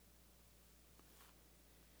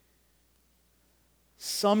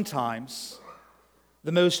Sometimes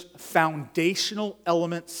the most foundational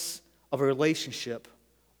elements of a relationship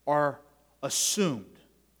are assumed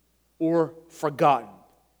or forgotten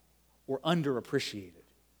or underappreciated.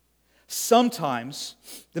 Sometimes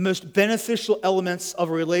the most beneficial elements of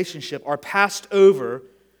a relationship are passed over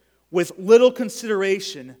with little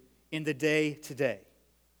consideration in the day-to-day.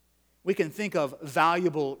 We can think of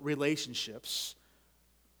valuable relationships,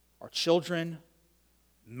 our children,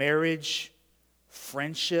 marriage,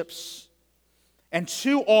 friendships, and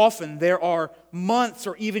too often there are months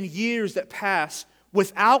or even years that pass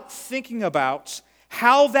without thinking about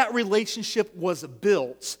how that relationship was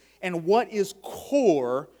built and what is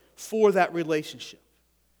core for that relationship.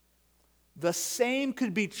 The same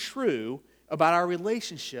could be true about our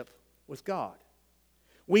relationship with God.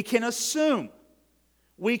 We can assume,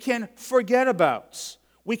 we can forget about,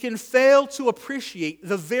 we can fail to appreciate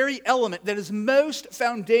the very element that is most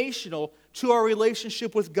foundational to our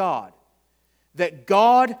relationship with God, that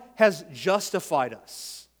God has justified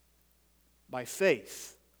us by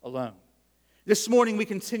faith alone. This morning we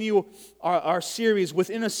continue our series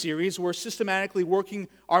within a series. We're systematically working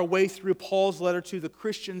our way through Paul's letter to the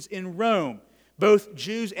Christians in Rome, both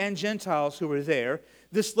Jews and Gentiles who were there.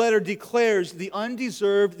 This letter declares the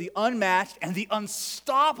undeserved, the unmatched, and the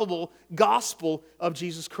unstoppable gospel of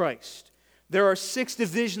Jesus Christ. There are 6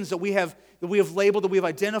 divisions that we have labeled, that we have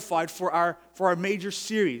identified for our major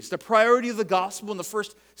series. The priority of the gospel in the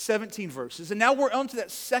first 17 verses. And now we're on to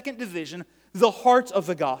that second division, the heart of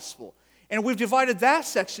the gospel. And we've divided that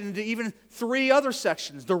section into even 3 other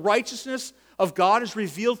sections. The righteousness of God is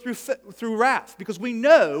revealed through wrath, because we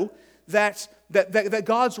know that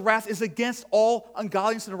God's wrath is against all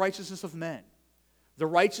ungodliness and unrighteousness of men. The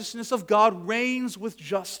righteousness of God reigns with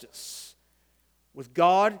justice. With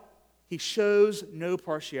God, He shows no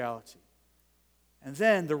partiality. And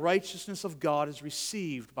then the righteousness of God is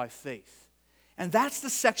received by faith. And that's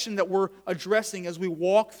the section that we're addressing as we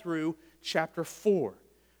walk through chapter 4.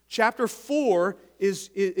 Chapter 4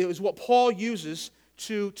 is what Paul uses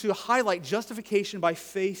to highlight justification by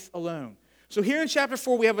faith alone. So here in chapter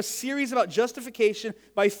 4, we have a series about justification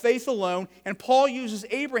by faith alone, and Paul uses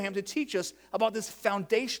Abraham to teach us about this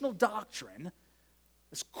foundational doctrine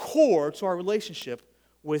that's core to our relationship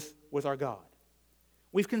with our God.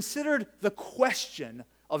 We've considered the question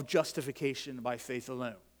of justification by faith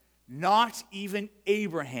alone. Not even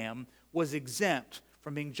Abraham was exempt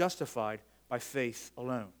from being justified by faith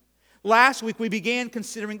alone. Last week, we began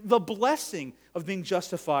considering the blessing of being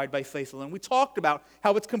justified by faith alone. We talked about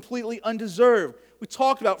how it's completely undeserved. We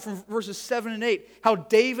talked about from verses 7 and 8 how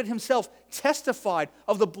David himself testified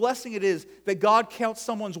of the blessing it is that God counts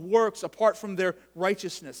someone's works apart from their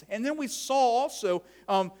righteousness. And then we saw also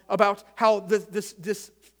about how this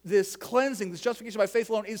cleansing, this justification by faith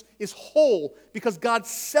alone is whole because God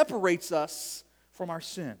separates us from our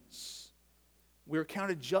sins. We are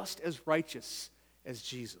counted just as righteous as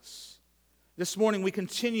Jesus. This morning we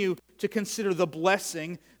continue to consider the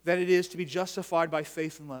blessing that it is to be justified by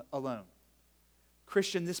faith alone.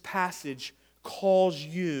 Christian, this passage calls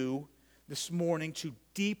you this morning to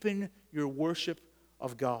deepen your worship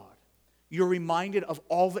of God. You're reminded of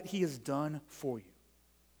all that He has done for you.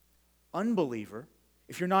 Unbeliever,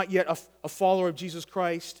 if you're not yet a follower of Jesus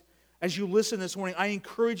Christ, as you listen this morning, I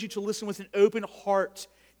encourage you to listen with an open heart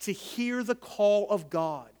to hear the call of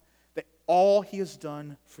God, that all He has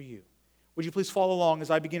done for you. Would you please follow along as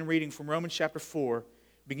I begin reading from Romans chapter 4,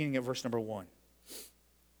 beginning at verse number 1.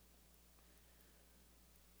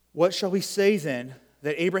 What shall we say then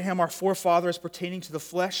that Abraham our forefather as pertaining to the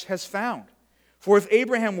flesh has found? For if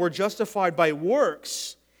Abraham were justified by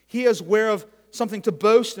works, he is whereof something to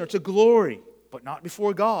boast in or to glory, but not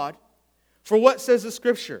before God. For what says the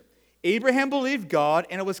Scripture? Abraham believed God,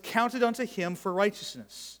 and it was counted unto him for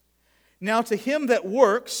righteousness. Now to him that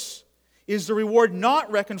works is the reward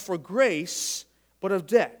not reckoned for grace, but of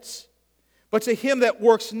debt. But to him that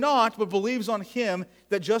works not, but believes on him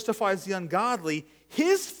that justifies the ungodly,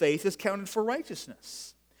 his faith is counted for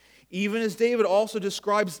righteousness. Even as David also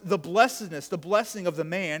describes the blessedness, the blessing of the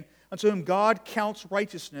man unto whom God counts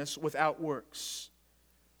righteousness without works,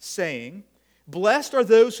 saying, Blessed are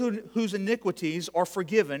those whose iniquities are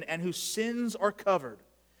forgiven and whose sins are covered.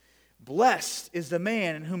 Blessed is the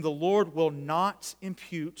man in whom the Lord will not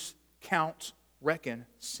reckon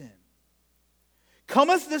sin.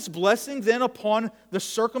 Cometh this blessing then upon the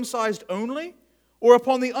circumcised only, or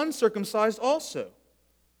upon the uncircumcised also?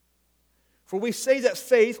 For we say that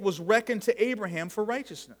faith was reckoned to Abraham for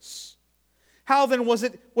righteousness. How then was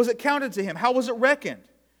it counted to him? How was it reckoned?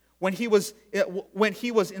 When he was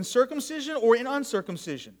in circumcision or in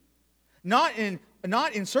uncircumcision? Not in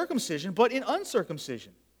not in circumcision, but in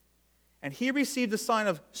uncircumcision. And he received the sign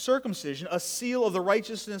of circumcision, a seal of the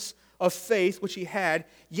righteousness of faith which he had,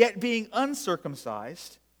 yet being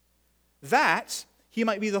uncircumcised, that he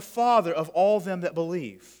might be the father of all them that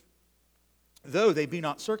believe, though they be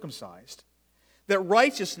not circumcised, that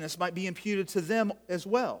righteousness might be imputed to them as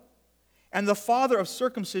well, and the father of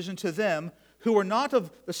circumcision to them who are not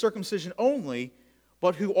of the circumcision only,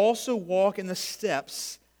 but who also walk in the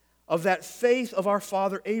steps of that faith of our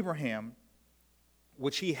father Abraham,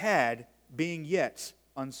 which he had, being yet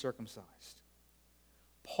uncircumcised.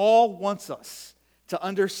 Paul wants us to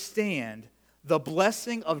understand the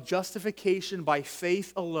blessing of justification by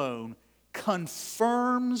faith alone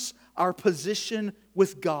confirms our position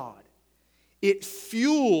with God. It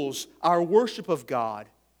fuels our worship of God,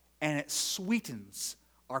 and it sweetens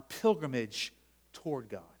our pilgrimage toward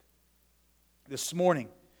God. This morning,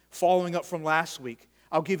 following up from last week,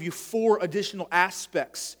 I'll give you 4 additional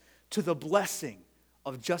aspects to the blessing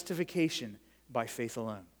of justification by faith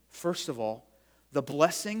alone. First of all, the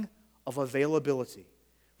blessing of availability.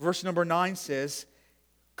 Verse number 9 says,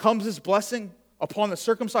 comes this blessing upon the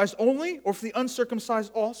circumcised only, or for the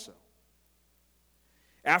uncircumcised also?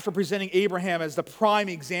 After presenting Abraham as the prime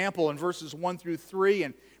example in verses 1 through 3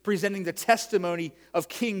 and presenting the testimony of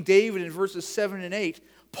King David in verses 7 and 8,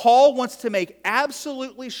 Paul wants to make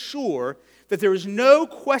absolutely sure that there is no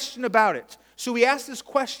question about it. So he asks this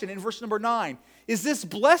question in verse number 9. Is this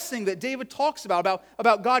blessing that David talks about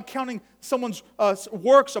God counting someone's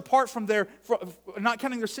works apart from not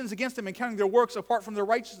counting their sins against them and counting their works apart from their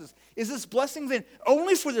righteousness, is this blessing then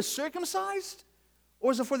only for the circumcised,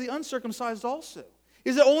 or is it for the uncircumcised also?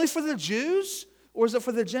 Is it only for the Jews, or is it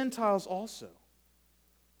for the Gentiles also?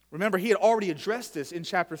 Remember, he had already addressed this in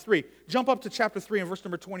chapter 3. Jump up to chapter 3 and verse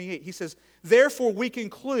number 28. He says, therefore we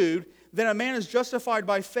conclude that a man is justified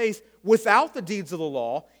by faith without the deeds of the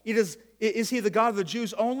law. Is he the God of the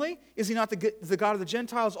Jews only? Is he not the God of the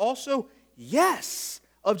Gentiles also? Yes,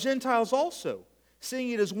 of Gentiles also, seeing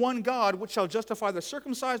it is one God which shall justify the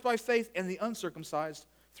circumcised by faith and the uncircumcised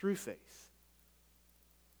through faith.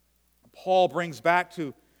 Paul brings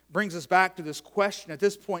us back to this question at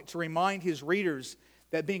this point to remind his readers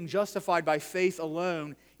that being justified by faith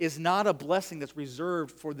alone is not a blessing that's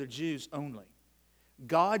reserved for the Jews only.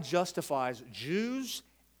 God justifies Jews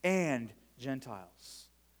and Gentiles.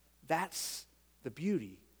 That's the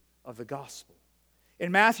beauty of the gospel.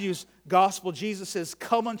 In Matthew's gospel, Jesus says,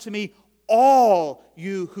 come unto me, all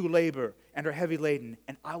you who labor and are heavy laden,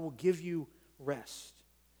 and I will give you rest.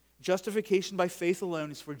 Justification by faith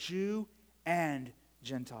alone is for Jew and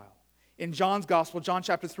Gentile. In John's gospel, John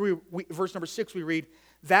chapter 3, verse number 6, we read,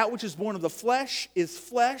 that which is born of the flesh is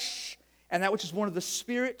flesh, and that which is born of the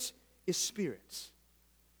Spirit is spirit.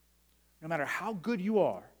 No matter how good you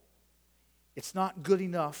are, it's not good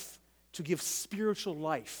enough to give spiritual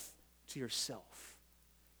life to yourself.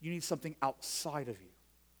 You need something outside of you.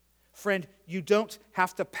 Friend, you don't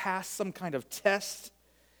have to pass some kind of test.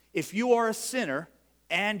 If you are a sinner,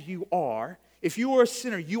 and you are, if you are a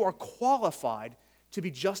sinner, you are qualified to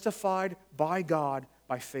be justified by God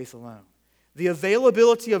by faith alone. The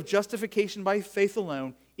availability of justification by faith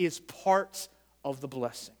alone is part of the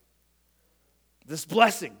blessing. This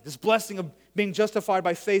blessing of being justified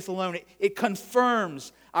by faith alone, it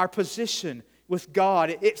confirms our position with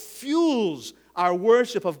God. It fuels our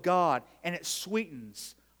worship of God, and it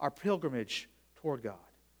sweetens our pilgrimage toward God.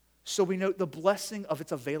 So we note the blessing of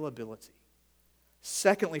its availability.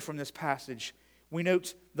 Secondly, from this passage, we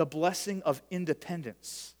note the blessing of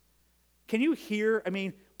independence. Can you hear?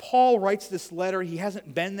 Paul writes this letter. He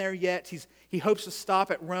hasn't been there yet. He hopes to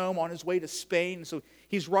stop at Rome on his way to Spain. So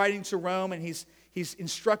he's writing to Rome, and he's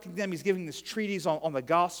instructing them. He's giving this treatise on the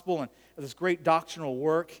gospel and this great doctrinal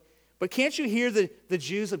work. But can't you hear the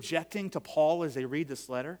Jews objecting to Paul as they read this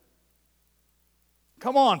letter?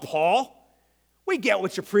 Come on, Paul. We get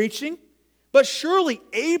what you're preaching. But surely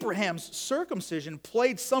Abraham's circumcision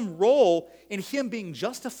played some role in him being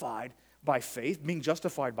justified by faith, being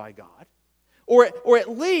justified by God. Or at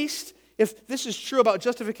least, if this is true about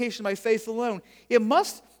justification by faith alone, it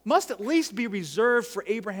must at least be reserved for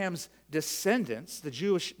Abraham's descendants, the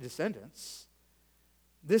Jewish descendants.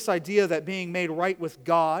 This idea that being made right with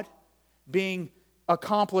God, being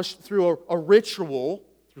accomplished through a ritual,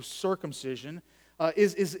 through circumcision,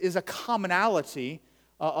 is a commonality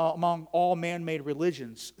among all man-made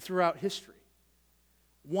religions throughout history.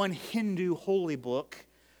 One Hindu holy book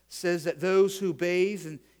says that those who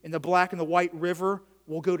bathe in the black and the white river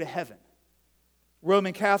will go to heaven.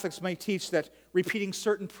 Roman Catholics may teach that repeating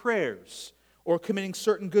certain prayers or committing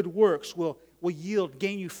certain good works will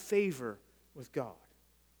gain you favor with God.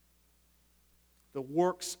 The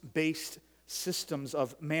works-based systems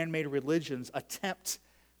of man-made religions attempt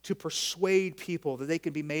to persuade people that they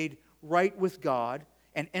can be made right with God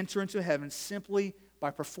and enter into heaven simply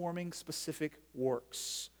by performing specific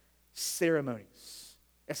works, ceremonies.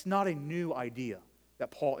 It's not a new idea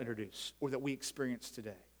that Paul introduced or that we experience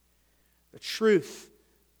today. The truth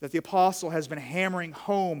that the apostle has been hammering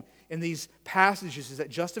home in these passages is that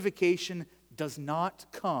justification does not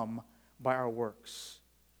come by our works.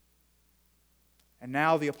 And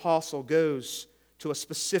now the apostle goes to a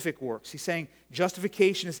specific works. He's saying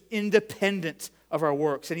justification is independent of our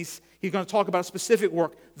works. And he's going to talk about a specific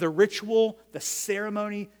work, the ritual, the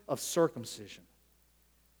ceremony of circumcision.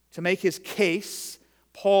 To make his case,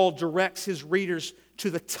 Paul directs his readers to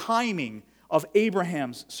the timing of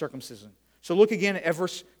Abraham's circumcision. So look again at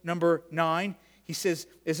verse number 9. He says,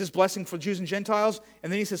 is this blessing for Jews and Gentiles?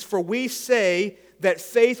 And then he says, for we say that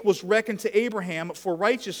faith was reckoned to Abraham for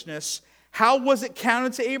righteousness. How was it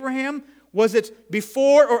counted to Abraham? Was it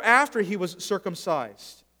before or after he was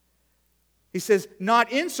circumcised? He says,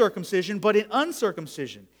 not in circumcision, but in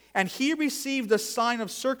uncircumcision. And he received the sign of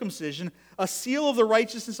circumcision, a seal of the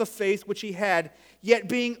righteousness of faith which he had, yet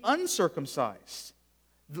being uncircumcised.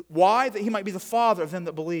 Why? That he might be the father of them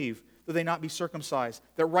that believe, that they not be circumcised,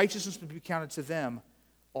 that righteousness would be counted to them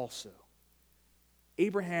also.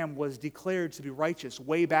 Abraham was declared to be righteous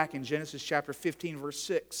way back in Genesis chapter 15, verse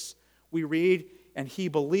 6. We read, and he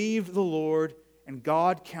believed the Lord, and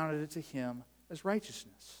God counted it to him as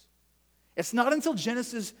righteousness. It's not until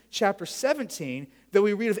Genesis chapter 17 that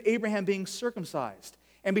we read of Abraham being circumcised.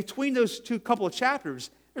 And between those two couple of chapters,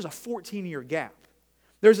 there's a 14-year gap.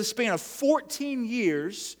 There's a span of 14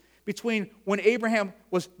 years between when Abraham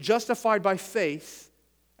was justified by faith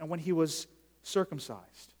and when he was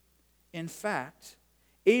circumcised. In fact,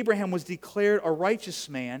 Abraham was declared a righteous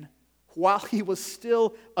man while he was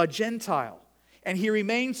still a Gentile. And he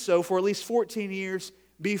remained so for at least 14 years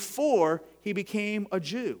before he became a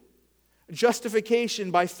Jew.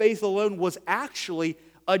 Justification by faith alone was actually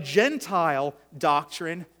a Gentile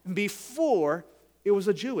doctrine before it was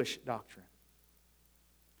a Jewish doctrine.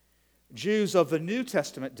 Jews of the New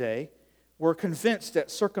Testament day were convinced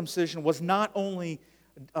that circumcision was not only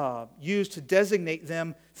used to designate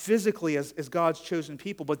them physically as God's chosen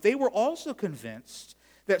people, but they were also convinced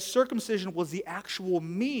that circumcision was the actual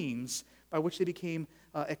means by which they became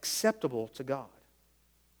acceptable to God.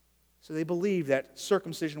 So they believed that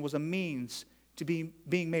circumcision was a means to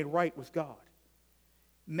being made right with God.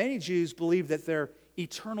 Many Jews believed that their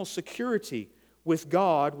eternal security with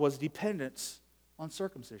God was dependent on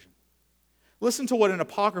circumcision. Listen to what an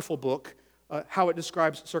apocryphal book, how it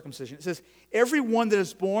describes circumcision. It says, everyone that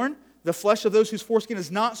is born, the flesh of those whose foreskin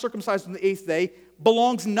is not circumcised on the 8th day,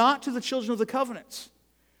 belongs not to the children of the covenant,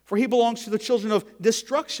 for he belongs to the children of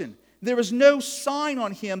destruction. There is no sign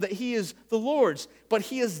on him that he is the Lord's, but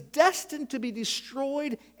he is destined to be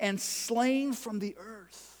destroyed and slain from the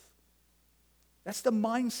earth. That's the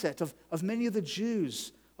mindset of many of the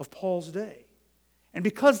Jews of Paul's day. And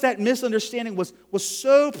because that misunderstanding was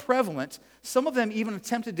so prevalent, some of them even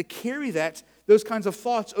attempted to carry those kinds of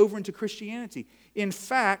thoughts over into Christianity. In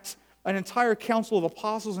fact, an entire council of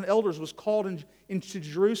apostles and elders was called into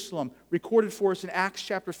Jerusalem, recorded for us in Acts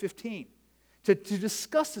chapter 15, to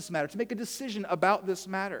discuss this matter, to make a decision about this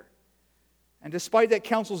matter. And despite that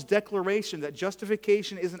council's declaration that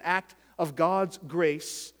justification is an act of God's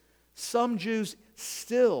grace, some Jews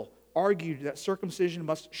still argued that circumcision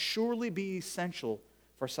must surely be essential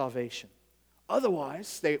for salvation.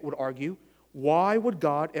 Otherwise, they would argue, why would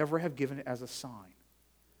God ever have given it as a sign?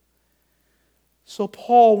 So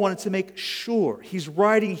Paul wanted to make sure, he's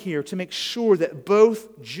writing here to make sure that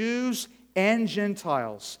both Jews and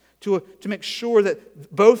Gentiles, to make sure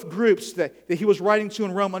that both groups that he was writing to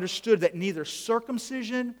in Rome understood that neither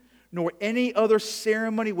circumcision nor any other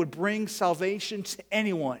ceremony would bring salvation to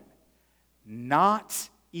anyone, not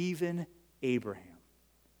even Abraham.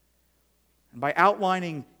 And by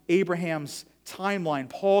outlining Abraham's timeline,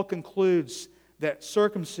 Paul concludes that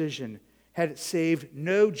circumcision had saved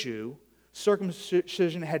no Jew,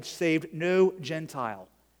 circumcision had saved no Gentile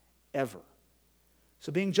ever.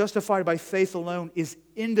 So being justified by faith alone is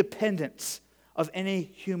independent of any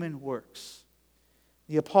human works.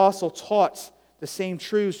 The apostle taught the same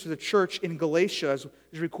truths to the church in Galatia, as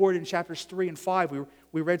is recorded in chapters 3 and 5.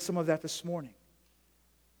 We read some of that this morning.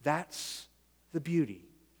 That's the beauty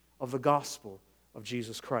of the gospel of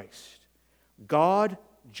Jesus Christ. God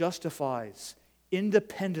justifies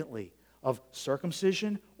independently of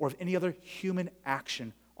circumcision or of any other human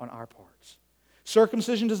action on our parts.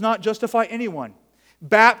 Circumcision does not justify anyone.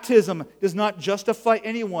 Baptism does not justify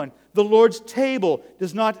anyone. The Lord's table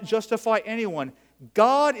does not justify anyone.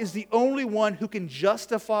 God is the only one who can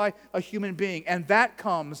justify a human being, and that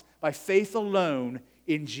comes by faith alone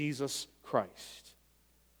in Jesus Christ.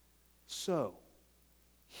 So,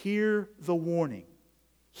 hear the warning.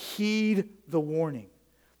 Heed the warning.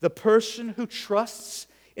 The person who trusts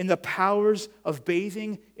in the powers of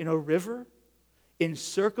bathing in a river, in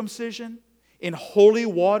circumcision, in holy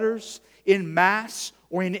waters, in Mass,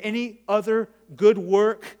 or in any other good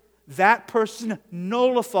work, that person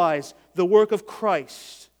nullifies the work of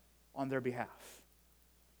Christ on their behalf.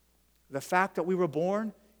 The fact that we were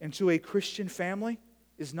born into a Christian family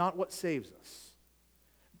is not what saves us.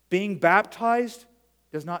 Being baptized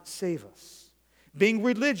does not save us. Being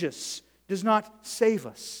religious does not save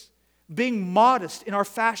us. Being modest in our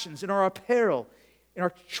fashions, in our apparel, in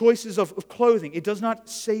our choices of clothing, it does not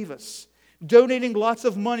save us. Donating lots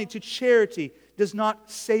of money to charity does not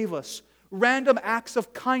save us. Random acts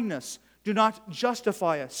of kindness do not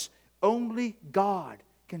justify us. Only God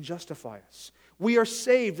can justify us. We are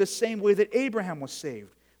saved the same way that Abraham was saved,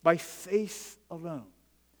 by faith alone.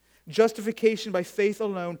 Justification by faith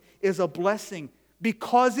alone is a blessing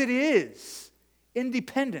because it is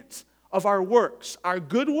independent of our works, our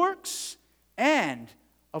good works and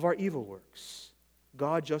of our evil works.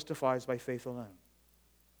 God justifies by faith alone.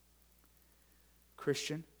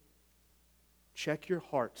 Christian, check your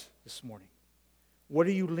heart this morning. What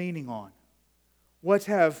are you leaning on? What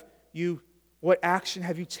action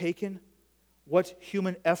have you taken? What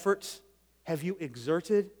human efforts have you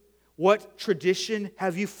exerted? What tradition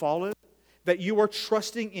have you followed that you are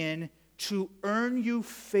trusting in to earn you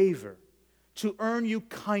favor, to earn you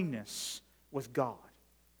kindness with God?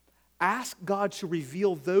 Ask God to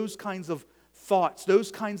reveal those kinds of thoughts,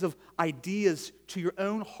 those kinds of ideas to your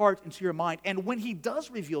own heart and to your mind. And when He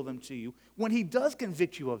does reveal them to you, when He does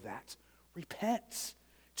convict you of that, repent,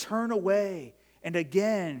 turn away, and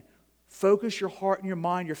again, focus your heart and your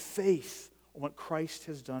mind, your faith on what Christ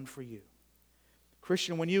has done for you.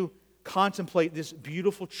 Christian, when you contemplate this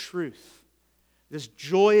beautiful truth, this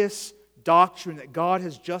joyous doctrine that God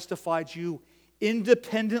has justified you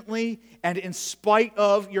independently and in spite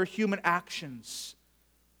of your human actions,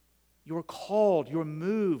 you are called, you are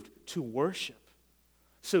moved to worship.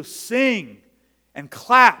 So sing and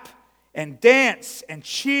clap and dance and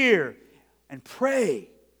cheer and pray,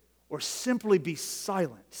 or simply be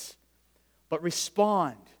silent, but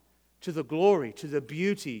respond to the glory, to the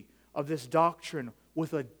beauty of this doctrine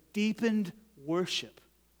with a deepened worship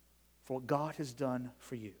for what God has done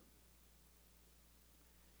for you.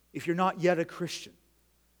 If you're not yet a Christian,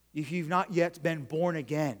 if you've not yet been born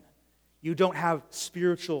again, you don't have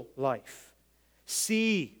spiritual life.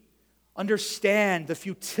 Understand the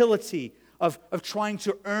futility of trying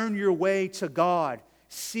to earn your way to God.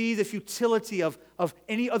 See the futility of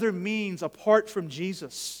any other means apart from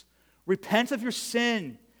Jesus. Repent of your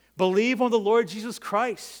sin. Believe on the Lord Jesus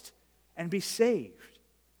Christ and be saved.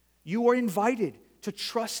 You are invited to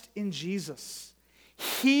trust in Jesus.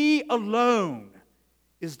 He alone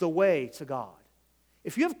is the way to God.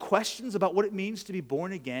 If you have questions about what it means to be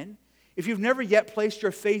born again, if you've never yet placed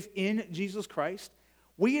your faith in Jesus Christ,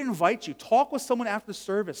 we invite you. Talk with someone after the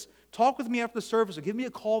service. Talk with me after the service, or give me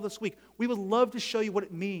a call this week. We would love to show you what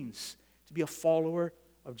it means to be a follower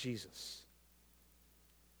of Jesus.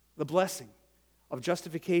 The blessing of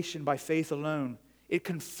justification by faith alone, it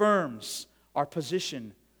confirms our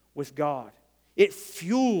position with God. It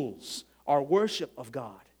fuels our worship of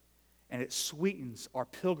God, and it sweetens our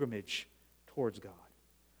pilgrimage towards God.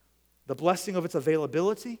 The blessing of its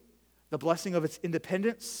availability, the blessing of its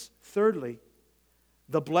independence. Thirdly,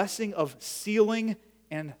 the blessing of sealing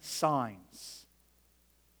and signs.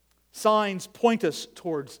 Signs point us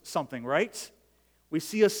towards something, right? We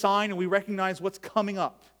see a sign and we recognize what's coming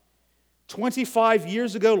up. 25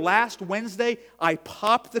 years ago, last Wednesday, I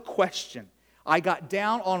popped the question. I got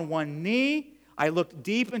down on one knee, I looked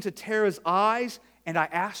deep into Tara's eyes, and I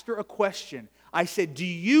asked her a question. I said, do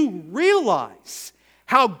you realize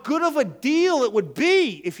how good of a deal it would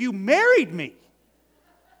be if you married me?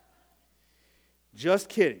 Just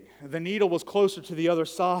kidding. The needle was closer to the other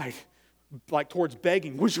side, like towards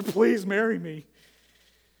begging, would you please marry me?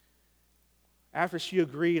 After she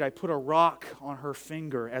agreed, I put a rock on her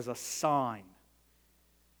finger as a sign.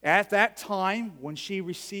 At that time, when she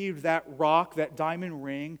received that rock, that diamond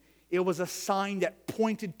ring, it was a sign that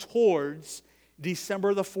pointed towards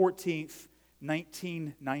December the 14th,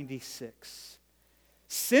 1996.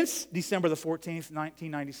 Since December the 14th,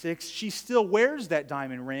 1996, she still wears that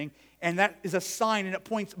diamond ring, and that is a sign, and it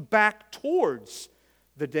points back towards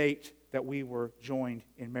the date that we were joined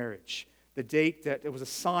in marriage, the the date that it was a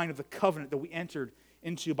sign of the covenant that we entered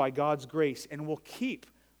into by God's grace and will keep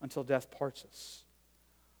until death parts us.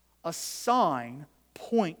 A sign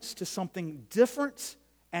points to something different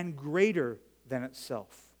and greater than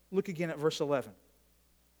itself. Look again at verse 11.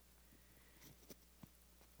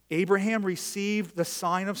 Abraham received the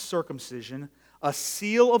sign of circumcision, a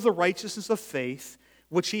seal of the righteousness of faith,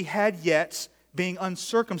 which he had yet being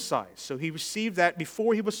uncircumcised. So he received that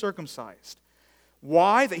before he was circumcised.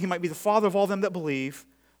 Why? That he might be the father of all them that believe,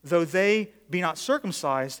 though they be not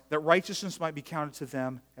circumcised, that righteousness might be counted to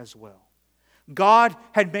them as well. God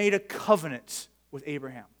had made a covenant with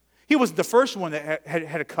Abraham. He wasn't the first one that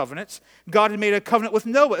had a covenant. God had made a covenant with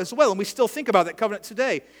Noah as well, and we still think about that covenant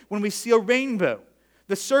today when we see a rainbow.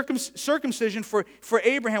 The circumcision for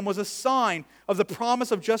Abraham was a sign of the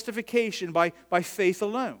promise of justification by faith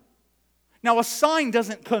alone. Now, a sign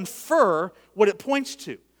doesn't confer what it points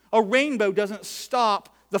to. A rainbow doesn't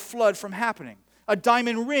stop the flood from happening. A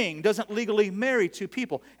diamond ring doesn't legally marry two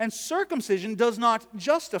people. And circumcision does not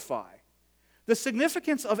justify. The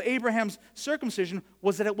significance of Abraham's circumcision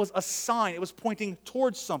was that it was a sign. It was pointing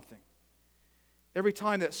towards something. Every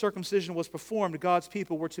time that circumcision was performed, God's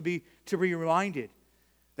people were to be reminded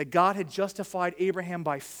that God had justified Abraham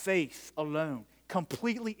by faith alone,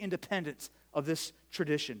 completely independent of this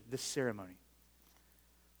tradition, this ceremony.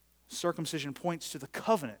 Circumcision points to the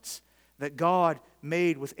covenants that God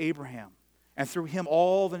made with Abraham, and through him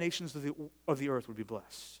all the nations of the earth would be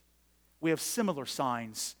blessed. We have similar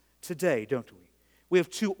signs today, don't we? We have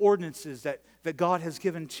two ordinances that God has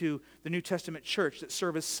given to the New Testament church that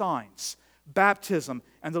serve as signs: baptism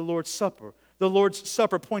and the Lord's Supper. The Lord's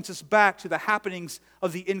Supper points us back to the happenings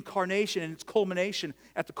of the incarnation and its culmination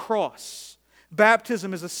at the cross.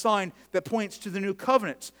 Baptism is a sign that points to the new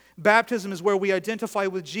covenant. Baptism is where we identify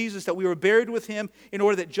with Jesus that we were buried with him in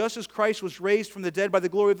order that just as Christ was raised from the dead by the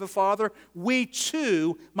glory of the Father, we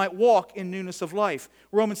too might walk in newness of life.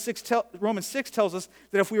 Romans 6 tells us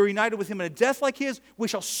that if we are united with him in a death like his, we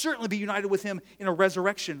shall certainly be united with him in a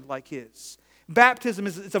resurrection like his. Baptism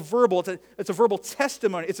it's a verbal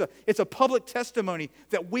testimony. It's a public testimony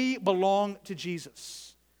that we belong to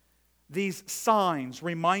Jesus. These signs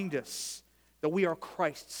remind us that we are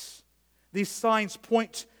Christ's. These signs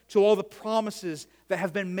point to all the promises that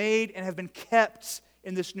have been made and have been kept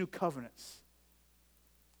in this new covenant.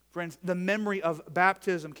 Friends, the memory of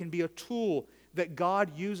baptism can be a tool that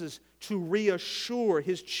God uses to reassure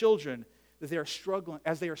his children that they are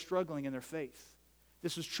struggling in their faith.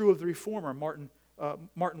 This was true of the reformer, Martin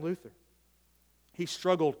Luther. He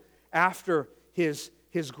struggled after his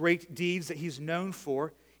great deeds that he's known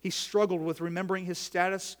for. He struggled with remembering his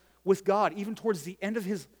status with God, even towards the end of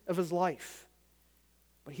his life.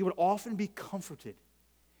 But he would often be comforted.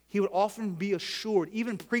 He would often be assured,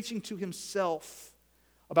 even preaching to himself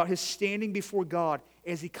about his standing before God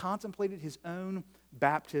as he contemplated his own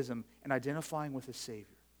baptism and identifying with his Savior.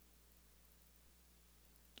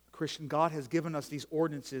 Christian, God has given us these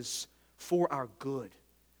ordinances for our good,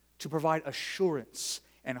 to provide assurance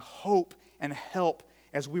and hope and help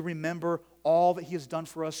as we remember all that he has done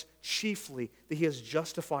for us, chiefly that he has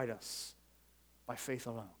justified us by faith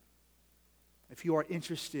alone. If you are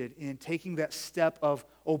interested in taking that step of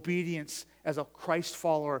obedience as a Christ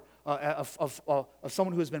follower, of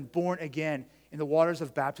someone who has been born again in the waters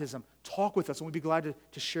of baptism, talk with us and we'd be glad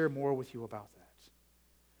to share more with you about that.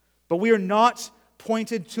 But we are not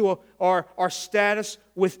pointed to our status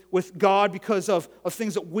with God because of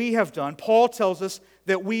things that we have done. Paul tells us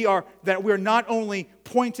that we are not only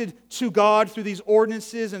pointed to God through these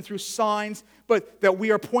ordinances and through signs, but that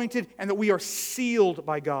we are pointed and that we are sealed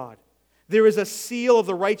by God. There is a seal of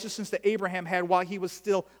the righteousness that Abraham had while he was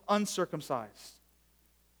still uncircumcised.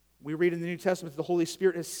 We read in the New Testament that the Holy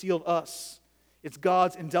Spirit has sealed us. It's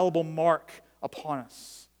God's indelible mark upon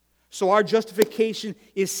us. So our justification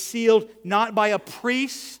is sealed not by a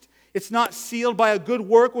priest. It's not sealed by a good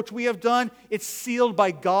work which we have done. It's sealed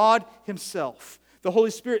by God himself. The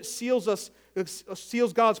Holy Spirit seals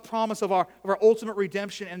God's promise of our ultimate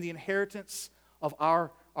redemption and the inheritance of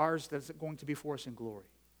ours that is going to be for us in glory.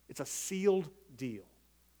 It's a sealed deal.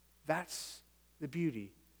 That's the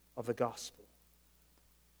beauty of the gospel.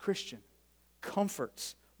 Christian,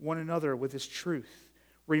 comforts one another with his truth.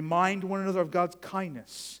 Remind one another of God's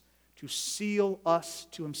kindness to seal us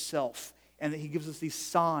to himself, and that he gives us these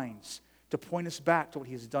signs to point us back to what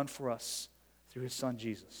he has done for us through his Son,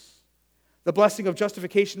 Jesus. The blessing of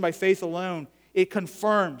justification by faith alone, it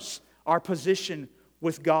confirms our position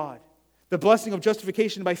with God. The blessing of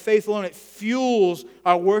justification by faith alone, it fuels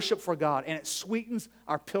our worship for God, and it sweetens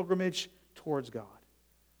our pilgrimage towards God.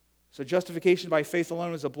 So justification by faith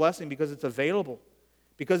alone is a blessing because it's available,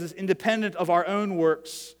 because it's independent of our own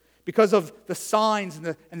works, because of the signs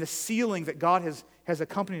and the sealing that God has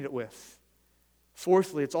accompanied it with.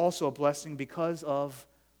 Fourthly, it's also a blessing because of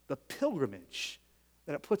the pilgrimage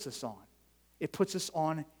that it puts us on. It puts us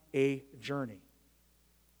on a journey.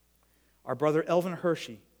 Our brother Elvin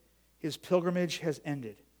Hershey, his pilgrimage has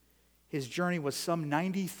ended. His journey was some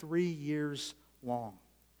 93 years long.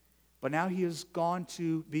 But now he has gone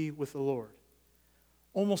to be with the Lord.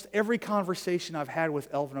 Almost every conversation I've had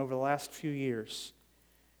with Elvin over the last few years,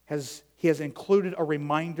 he has included a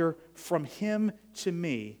reminder from him to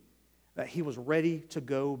me that he was ready to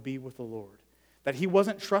go be with the Lord. That he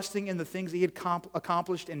wasn't trusting in the things he had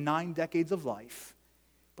accomplished in 9 decades of life,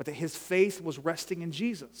 but that his faith was resting in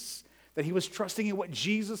Jesus. That he was trusting in what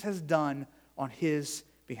Jesus has done on his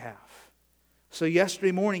behalf. So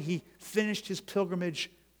yesterday morning, he finished his pilgrimage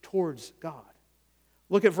towards God.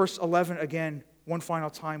 Look at verse 11 again, one final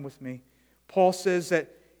time with me. Paul says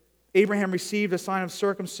that Abraham received a sign of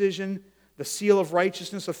circumcision, the seal of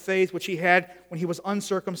righteousness of faith, which he had when he was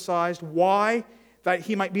uncircumcised. Why? That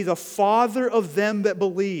he might be the father of them that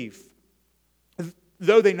believe,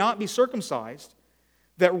 though they not be circumcised,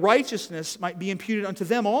 that righteousness might be imputed unto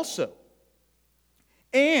them also.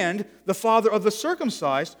 And the father of the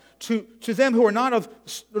circumcised, to them who are not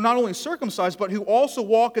only circumcised, but who also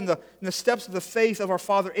walk in the steps of the faith of our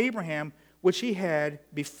father Abraham, which he had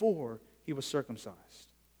before he was circumcised.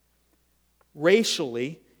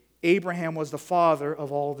 Racially, Abraham was the father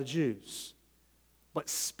of all the Jews. But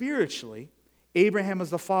spiritually, Abraham is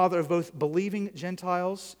the father of both believing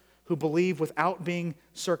Gentiles who believe without being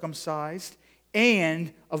circumcised,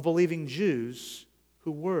 and of believing Jews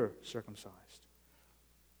who were circumcised.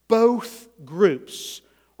 Both groups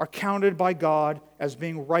are counted by God as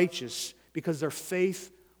being righteous because their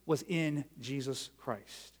faith was in Jesus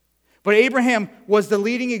Christ. But Abraham was the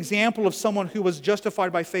leading example of someone who was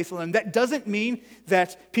justified by faith alone. That doesn't mean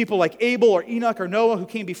that people like Abel or Enoch or Noah who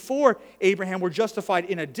came before Abraham were justified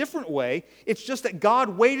in a different way. It's just that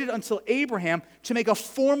God waited until Abraham to make a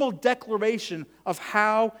formal declaration of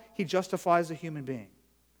how he justifies a human being.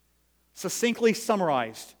 Succinctly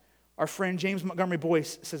summarized, our friend James Montgomery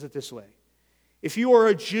Boyce says it this way: if you are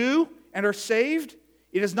a Jew and are saved,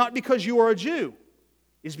 it is not because you are a Jew.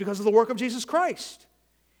 It is because of the work of Jesus Christ.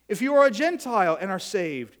 If you are a Gentile and are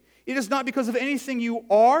saved, it is not because of anything you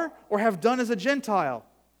are or have done as a Gentile.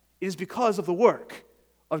 It is because of the work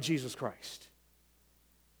of Jesus Christ.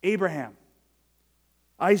 Abraham,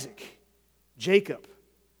 Isaac, Jacob,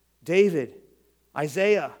 David,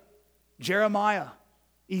 Isaiah, Jeremiah,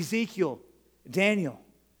 Ezekiel, Daniel,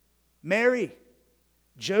 Mary,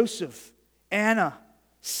 Joseph, Anna,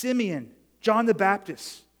 Simeon, John the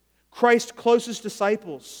Baptist, Christ's closest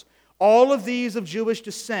disciples, all of these of Jewish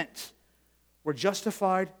descent were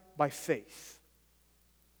justified by faith.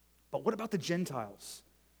 But what about the Gentiles?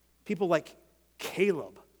 People like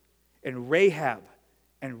Caleb and Rahab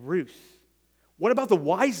and Ruth. What about the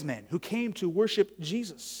wise men who came to worship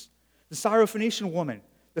Jesus? The Syrophoenician woman,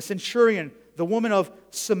 the centurion, the woman of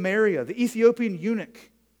Samaria, the Ethiopian eunuch,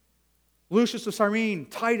 Lucius of Cyrene,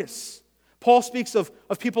 Titus. Paul speaks of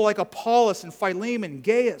people like Apollos and Philemon,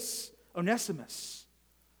 Gaius, Onesimus.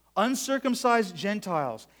 Uncircumcised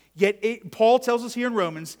Gentiles. Yet, Paul tells us here in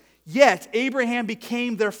Romans, yet Abraham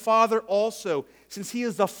became their father also, since he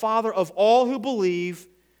is the father of all who believe,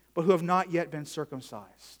 but who have not yet been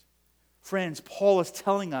circumcised. Friends, Paul is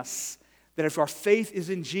telling us that if our faith is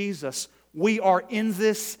in Jesus, we are in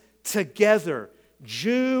this together.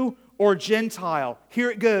 Jew or Gentile.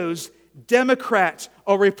 Here it goes. Democrat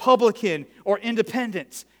or Republican or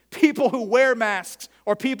independent. People who wear masks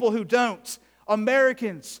or people who don't.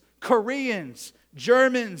 Americans, Koreans,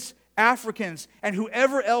 Germans, Africans, and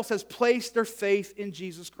whoever else has placed their faith in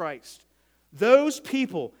Jesus Christ. Those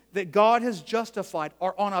people that God has justified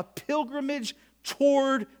are on a pilgrimage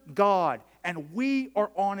toward God, and we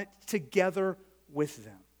are on it together with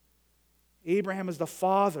them. Abraham is the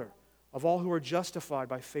father of all who are justified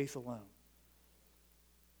by faith alone.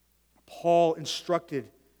 Paul instructed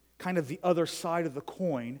kind of the other side of the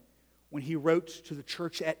coin when he wrote to the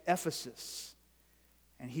church at Ephesus.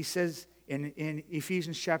 And he says in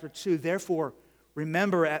Ephesians chapter 2, therefore,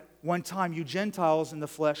 remember at one time you Gentiles in the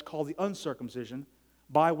flesh called the uncircumcision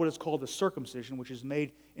by what is called the circumcision, which is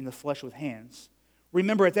made in the flesh with hands.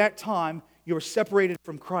 Remember at that time you were separated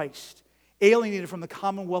from Christ, alienated from the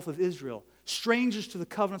commonwealth of Israel, strangers to the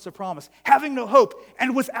covenants of promise, having no hope,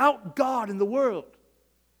 and without God in the world.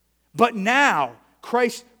 But now,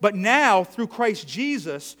 through Christ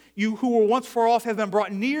Jesus, you who were once far off have been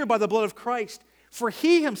brought near by the blood of Christ. For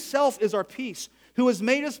he himself is our peace, who has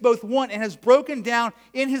made us both one and has broken down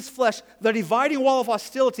in his flesh the dividing wall of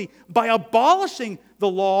hostility by abolishing the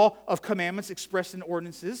law of commandments expressed in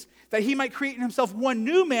ordinances, that he might create in himself one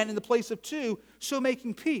new man in the place of two, so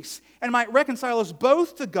making peace, and might reconcile us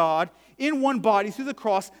both to God in one body through the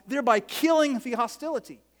cross, thereby killing the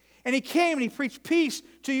hostility. And he came and he preached peace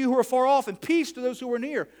to you who are far off and peace to those who are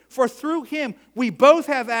near. For through him we both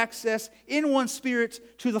have access in one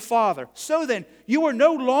Spirit to the Father. So then, you are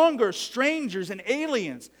no longer strangers and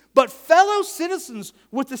aliens, but fellow citizens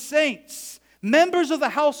with the saints, members of the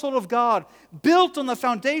household of God, built on the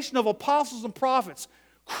foundation of apostles and prophets,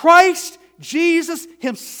 Christ Jesus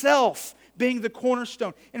himself being the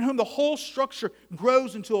cornerstone, in whom the whole structure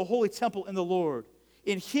grows into a holy temple in the Lord.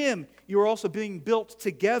 In him you are also being built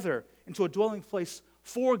together into a dwelling place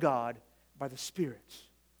for God by the Spirit.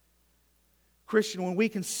 Christian, when we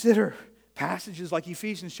consider passages like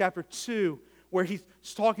Ephesians chapter 2, where he's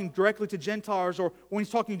talking directly to Gentiles, or when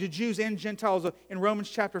he's talking to Jews and Gentiles in Romans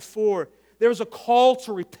chapter 4, there's a call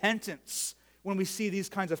to repentance when we see these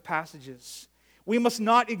kinds of passages. We must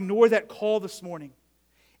not ignore that call this morning.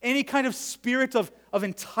 Any kind of spirit of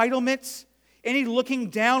entitlement, any looking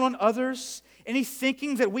down on others, any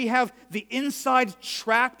thinking that we have the inside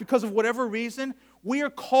track because of whatever reason, we are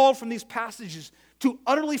called from these passages to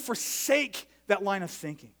utterly forsake that line of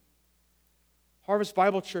thinking. Harvest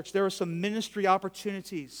Bible Church, there are some ministry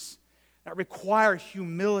opportunities that require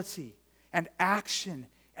humility and action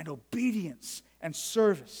and obedience and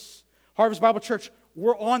service. Harvest Bible Church,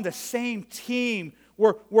 we're on the same team.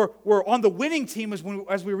 We're on the winning team as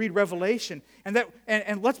we read Revelation.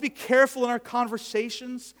 And let's be careful in our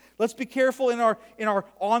conversations. Let's be careful in our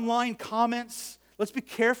online comments. Let's be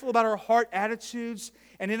careful about our heart attitudes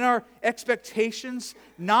and in our expectations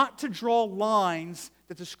not to draw lines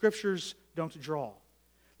that the Scriptures don't draw.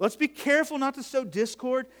 Let's be careful not to sow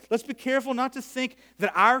discord. Let's be careful not to think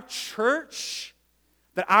that our church,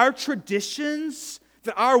 that our traditions,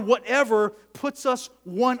 that our whatever puts us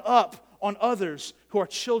one up on others who are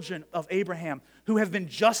children of Abraham, who have been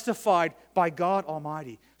justified by God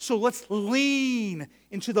Almighty. So let's lean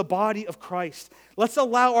into the body of Christ. Let's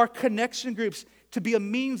allow our connection groups to be a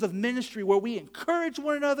means of ministry where we encourage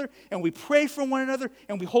one another and we pray for one another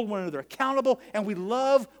and we hold one another accountable and we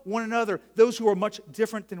love one another, those who are much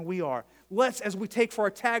different than we are. Let's, as we take for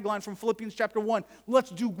our tagline from Philippians chapter 1, let's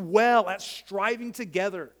do well at striving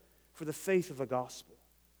together for the faith of the gospel.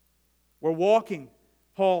 We're walking,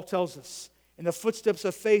 Paul tells us, in the footsteps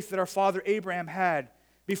of faith that our father Abraham had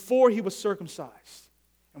before he was circumcised.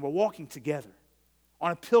 And we're walking together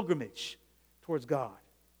on a pilgrimage towards God.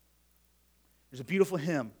 There's a beautiful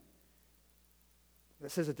hymn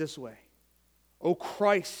that says it this way: O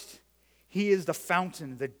Christ, he is the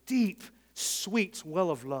fountain, the deep, sweet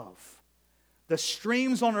well of love. The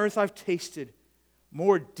streams on earth I've tasted,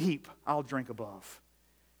 more deep I'll drink above.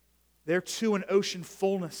 There too in ocean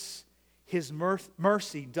fullness his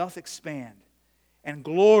mercy doth expand, and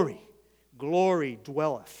glory, glory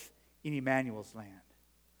dwelleth in Emmanuel's land.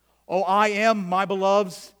 Oh, I am my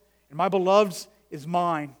beloved's, and my beloved's is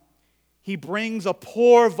mine. He brings a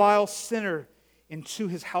poor, vile sinner into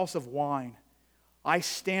his house of wine. I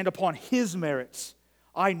stand upon his merits.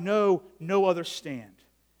 I know no other stand,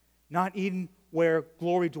 not even where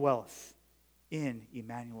glory dwelleth in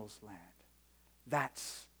Emmanuel's land.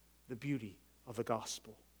 That's the beauty of the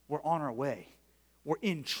gospel. We're on our way. We're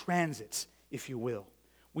in transit, if you will.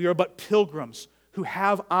 We are but pilgrims who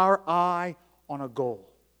have our eye on a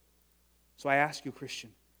goal. So I ask you, Christian,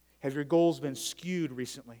 have your goals been skewed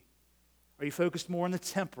recently? Are you focused more on the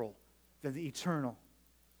temporal than the eternal?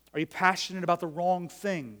 Are you passionate about the wrong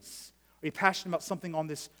things? Are you passionate about something on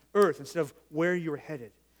this earth instead of where you're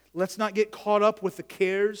headed? Let's not get caught up with the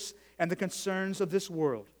cares and the concerns of this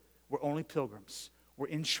world. We're only pilgrims. We're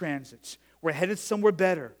in transit. We're headed somewhere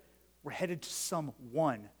better. We're headed to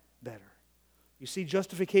someone better. You see,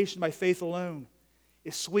 justification by faith alone,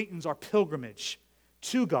 it sweetens our pilgrimage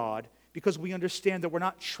to God because we understand that we're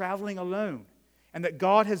not traveling alone and that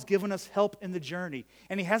God has given us help in the journey.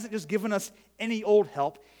 And He hasn't just given us any old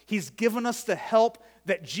help. He's given us the help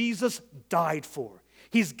that Jesus died for.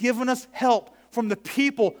 He's given us help from the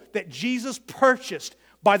people that Jesus purchased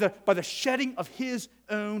by the shedding of His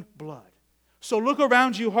own blood. So look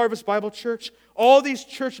around you, Harvest Bible Church. All these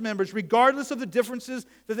church members, regardless of the differences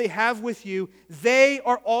that they have with you, they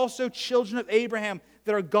are also children of Abraham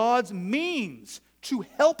that are God's means to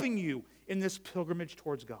helping you in this pilgrimage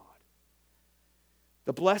towards God.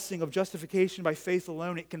 The blessing of justification by faith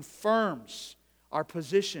alone, it confirms our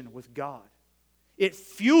position with God. It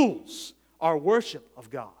fuels our worship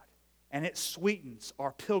of God, and it sweetens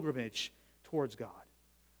our pilgrimage towards God.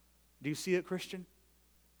 Do you see it, Christian?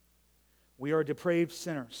 We are depraved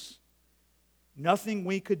sinners. Nothing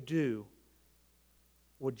we could do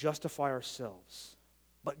would justify ourselves.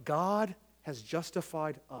 But God has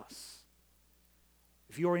justified us.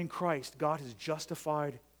 If you are in Christ, God has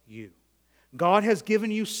justified you. God has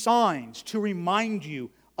given you signs to remind you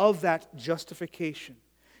of that justification.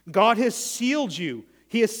 God has sealed you.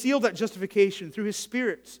 He has sealed that justification through His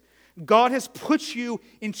Spirit. God has put you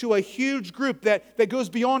into a huge group that goes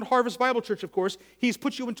beyond Harvest Bible Church, of course. He's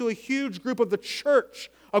put you into a huge group of the church,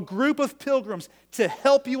 a group of pilgrims to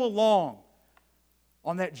help you along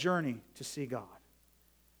on that journey to see God.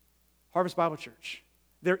 Harvest Bible Church,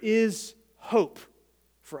 there is hope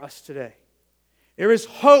for us today. There is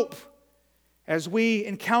hope as we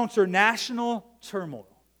encounter national turmoil.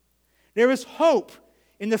 There is hope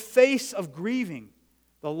in the face of grieving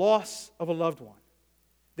the loss of a loved one.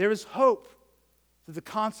 There is hope through the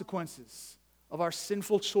consequences of our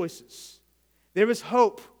sinful choices. There is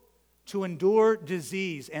hope to endure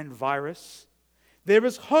disease and virus. There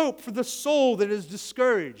is hope for the soul that is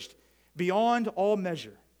discouraged beyond all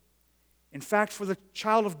measure. In fact, for the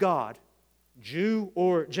child of God, Jew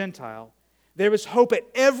or Gentile, there is hope at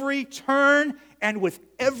every turn and with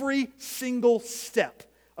every single step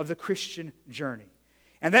of the Christian journey.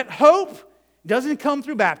 And that hope doesn't come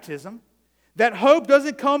through baptism. That hope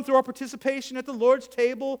doesn't come through our participation at the Lord's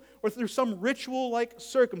table or through some ritual like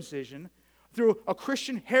circumcision, through a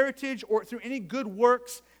Christian heritage or through any good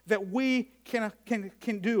works that we can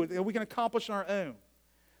do, that we can accomplish on our own.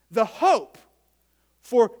 The hope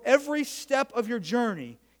for every step of your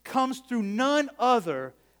journey comes through none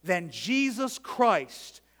other than Jesus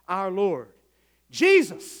Christ, our Lord.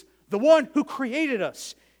 Jesus, the one who created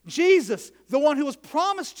us. Jesus, the one who was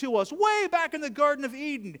promised to us way back in the Garden of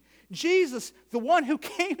Eden. Jesus, the one who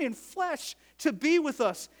came in flesh to be with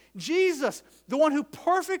us. Jesus, the one who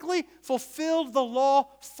perfectly fulfilled the law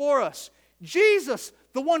for us. Jesus,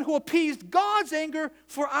 the one who appeased God's anger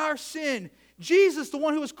for our sin. Jesus, the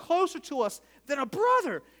one who is closer to us than a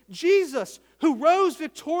brother. Jesus, who rose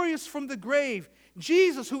victorious from the grave.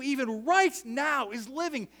 Jesus, who even right now is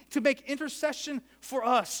living to make intercession for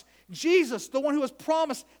us. Jesus, the one who has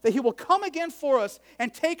promised that He will come again for us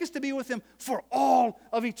and take us to be with Him for all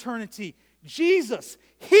of eternity. Jesus,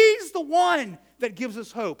 He's the one that gives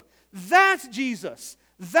us hope. That Jesus,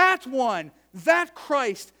 that one, that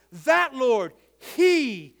Christ, that Lord,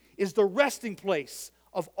 He is the resting place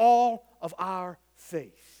of all of our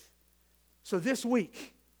faith. So this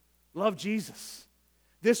week, love Jesus.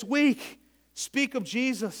 This week, speak of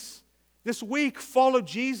Jesus. This week, follow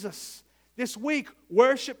Jesus. This week,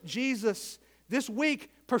 worship Jesus. This week,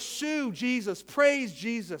 pursue Jesus, praise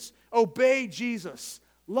Jesus, obey Jesus,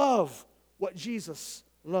 love what Jesus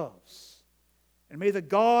loves. And may the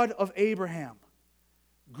God of Abraham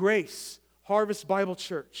grace Harvest Bible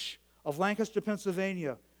Church of Lancaster,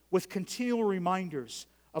 Pennsylvania, with continual reminders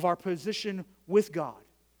of our position with God,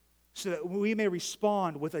 so that we may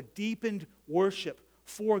respond with a deepened worship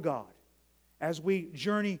for God as we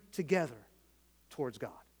journey together towards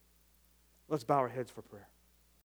God. Let's bow our heads for prayer.